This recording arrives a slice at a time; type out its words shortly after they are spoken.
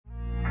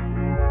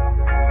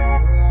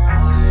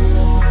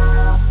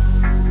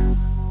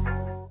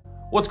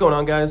What's going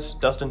on, guys?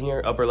 Dustin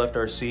here, Upper Left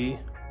RC.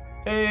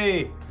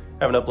 Hey,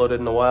 haven't uploaded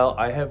in a while.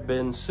 I have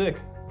been sick.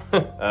 You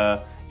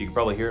can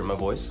probably hear it in my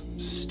voice.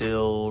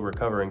 Still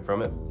recovering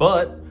from it,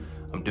 but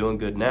I'm doing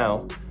good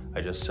now.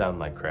 I just sound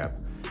like crap.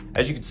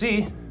 As you can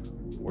see,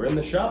 we're in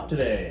the shop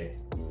today.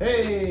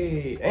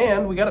 Hey,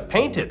 and we got it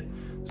painted,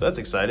 so that's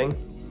exciting.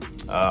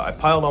 I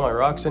piled all my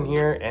rocks in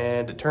here,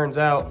 and it turns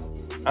out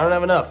I don't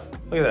have enough.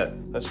 Look at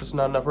that. That's just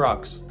not enough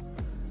rocks.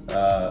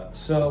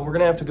 So we're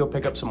gonna have to go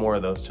pick up some more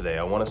of those today.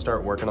 I want to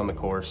start working on the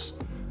course.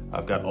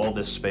 I've got all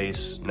this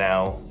space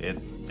now.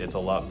 It's a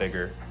lot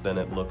bigger than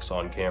it looks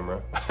on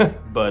camera.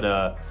 But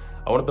I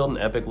want to build an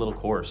epic little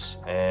course,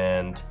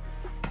 and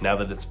now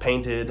that it's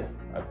painted,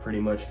 I've pretty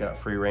much got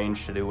free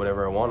range to do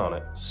whatever I want on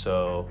it.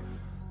 So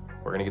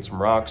we're gonna get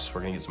some rocks,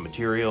 we're gonna get some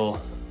material,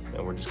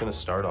 and we're just gonna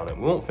start on it.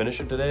 We won't finish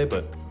it today,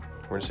 but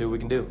we're gonna see what we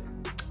can do.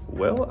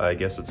 Well, I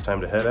guess it's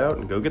time to head out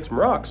and go get some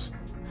rocks.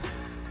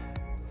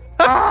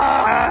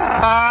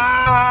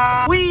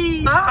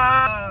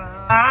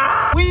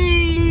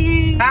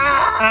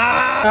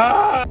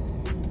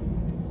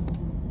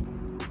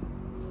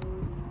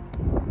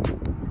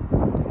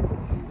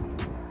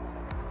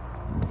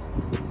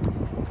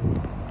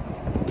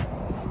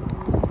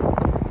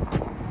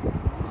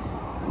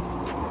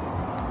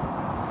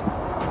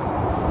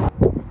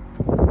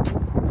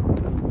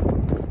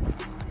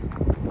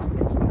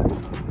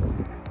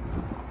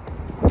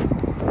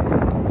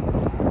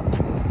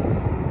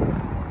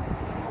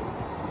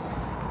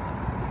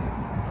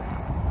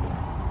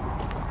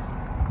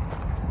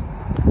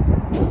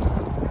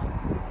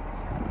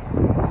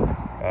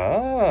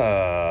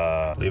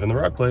 Leaving the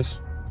rock place.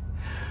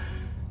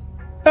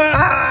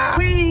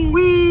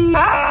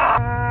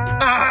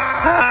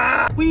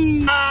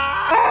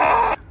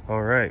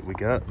 All right, we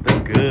got the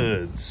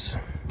goods.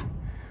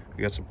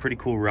 We got some pretty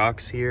cool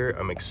rocks here.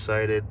 I'm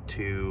excited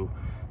to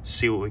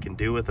see what we can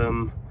do with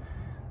them.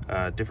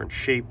 Different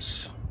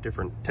shapes,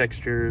 different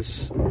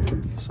textures.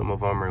 Some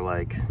of them are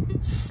like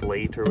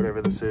slate or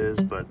whatever this is,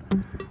 but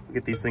we'll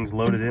get these things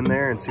loaded in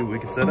there and see what we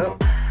can set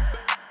up.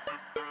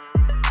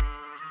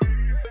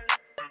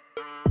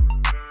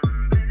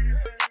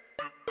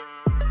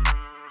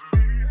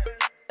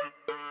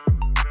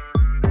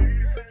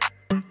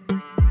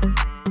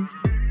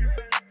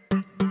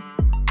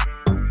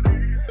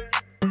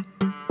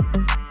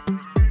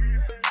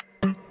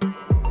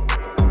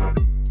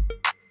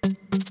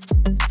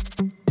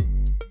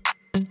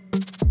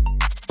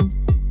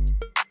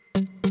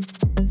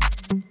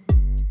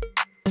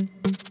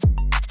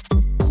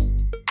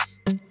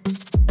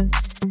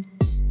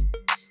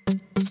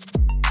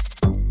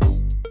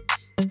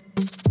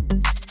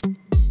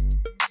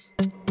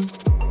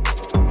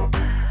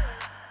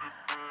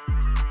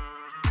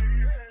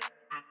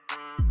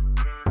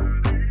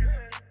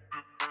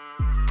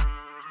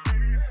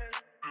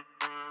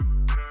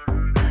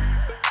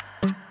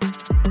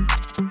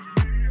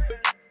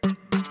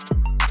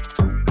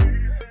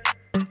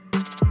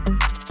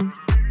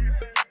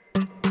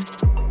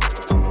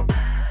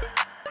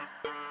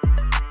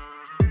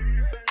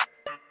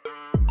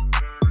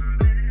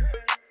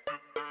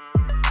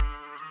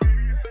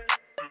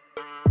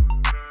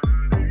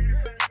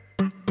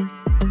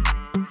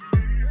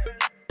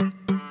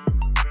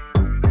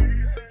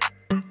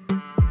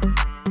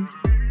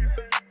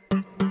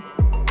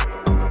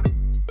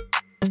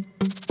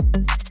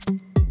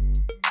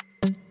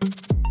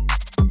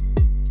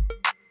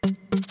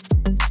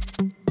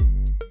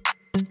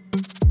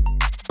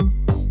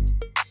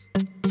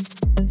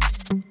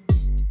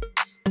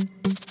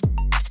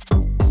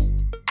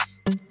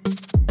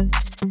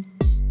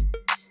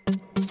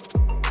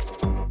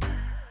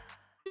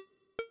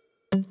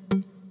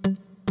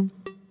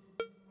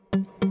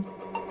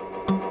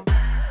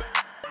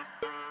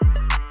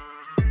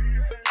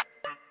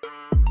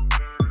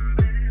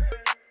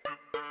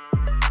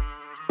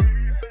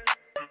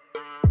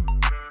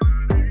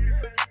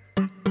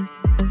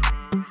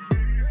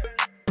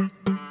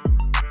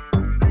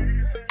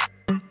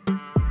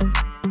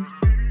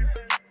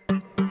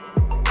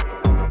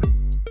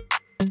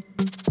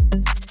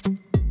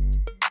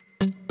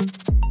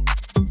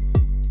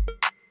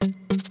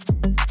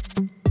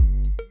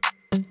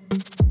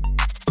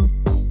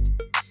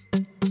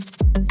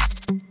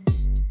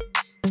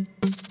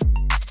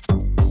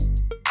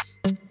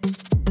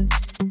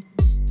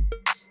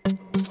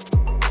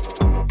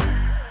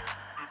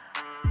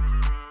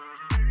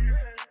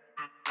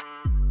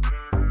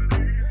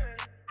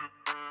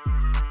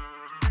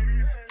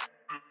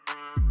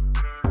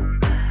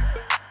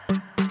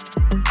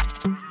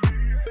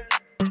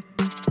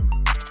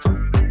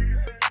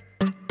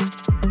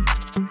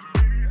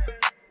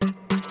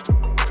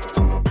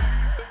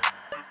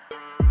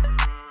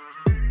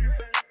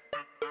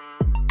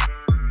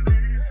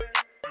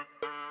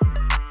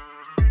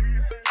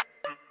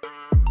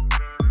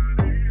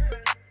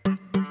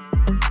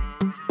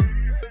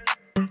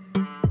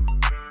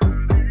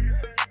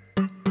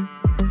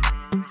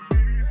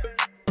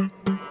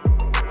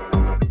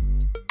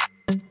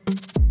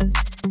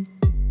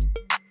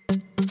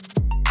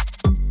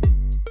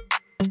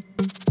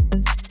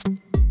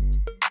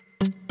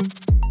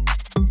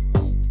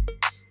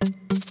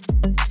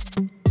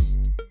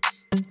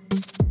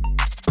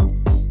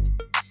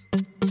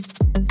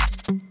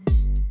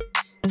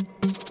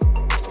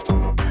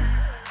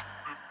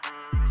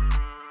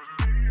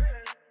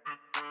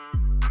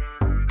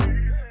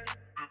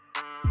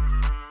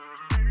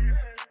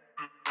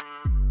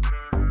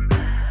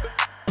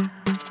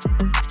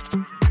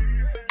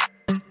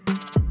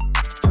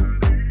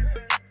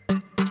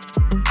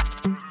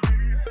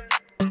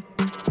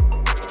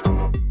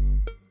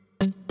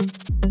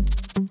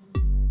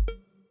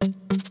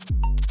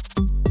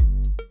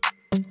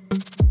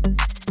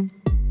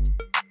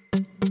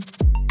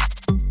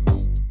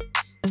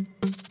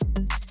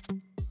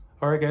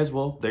 All right, guys,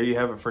 well, there you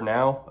have it for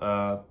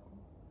now.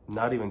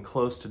 Not even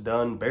close to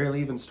done, barely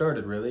even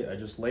started, really. I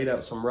just laid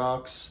out some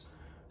rocks,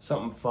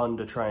 something fun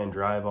to try and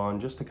drive on,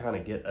 just to kind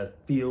of get a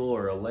feel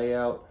or a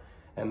layout.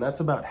 And that's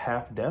about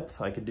half depth.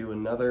 I could do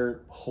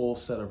another whole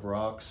set of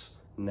rocks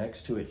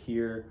next to it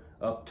here,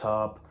 up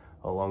top,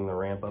 along the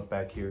ramp up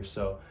back here.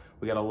 So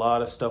we got a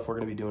lot of stuff we're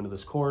gonna be doing to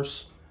this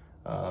course.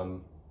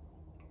 I'm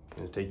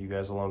gonna take you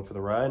guys along for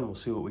the ride, and we'll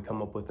see what we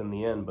come up with in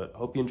the end. But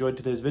hope you enjoyed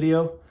today's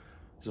video. It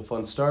was a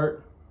fun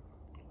start.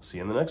 See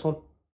you in the next one.